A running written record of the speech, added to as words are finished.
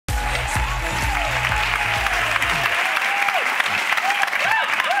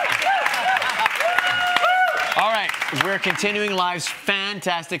We're continuing live's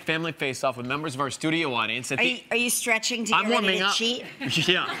fantastic family face-off with members of our studio audience. Are you stretching to get ready to cheat?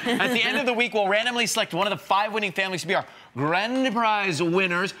 Yeah. At the end of the week, we'll randomly select one of the 5 winning families to be our grand prize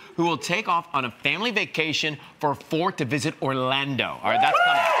winners who will take off on a family vacation for 4 to visit Orlando. All right, that's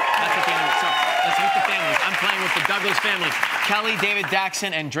coming. That's at the end of it. So let's meet the families. I'm playing with the Douglas family. Kelly, David,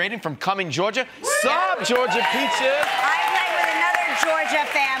 Daxon, and Drayden from Cumming, Georgia. Sup, Georgia Peaches?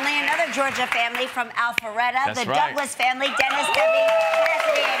 Georgia family from Alpharetta. That's the right. Douglas family, Dennis, Debbie,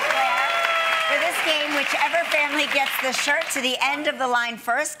 Cassidy, and Claire. For this game, whichever family gets the shirt to the end of the line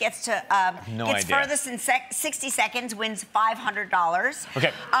first gets furthest in 60 seconds wins $500.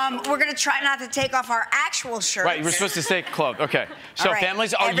 Okay. We're gonna try not to take off our actual shirts. Right, we're supposed to stay clothed. Okay. So right.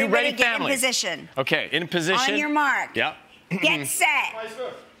 families, are you ready, get families? in position. Okay, in position. On your mark. Yep. Get set.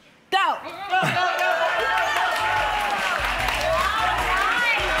 Go.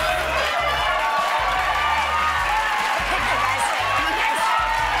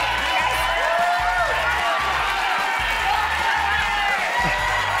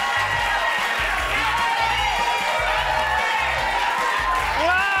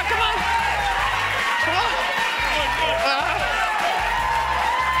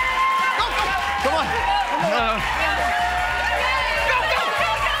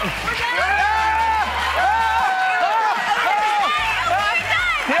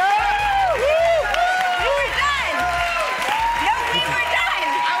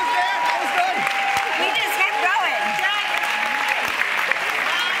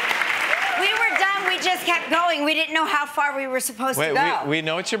 We didn't know how far we were supposed to go. We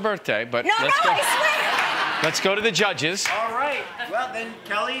know it's your birthday, but I swear. Let's go to the judges. All right. Well, then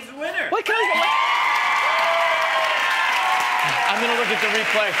Kelly's the winner. Wait, Kelly's the winner. I'm going to look at the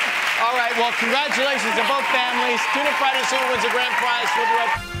replay. All right, well, congratulations to both families. Tune in Friday to see who wins a grand prize. We'll be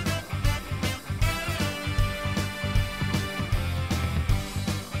right back.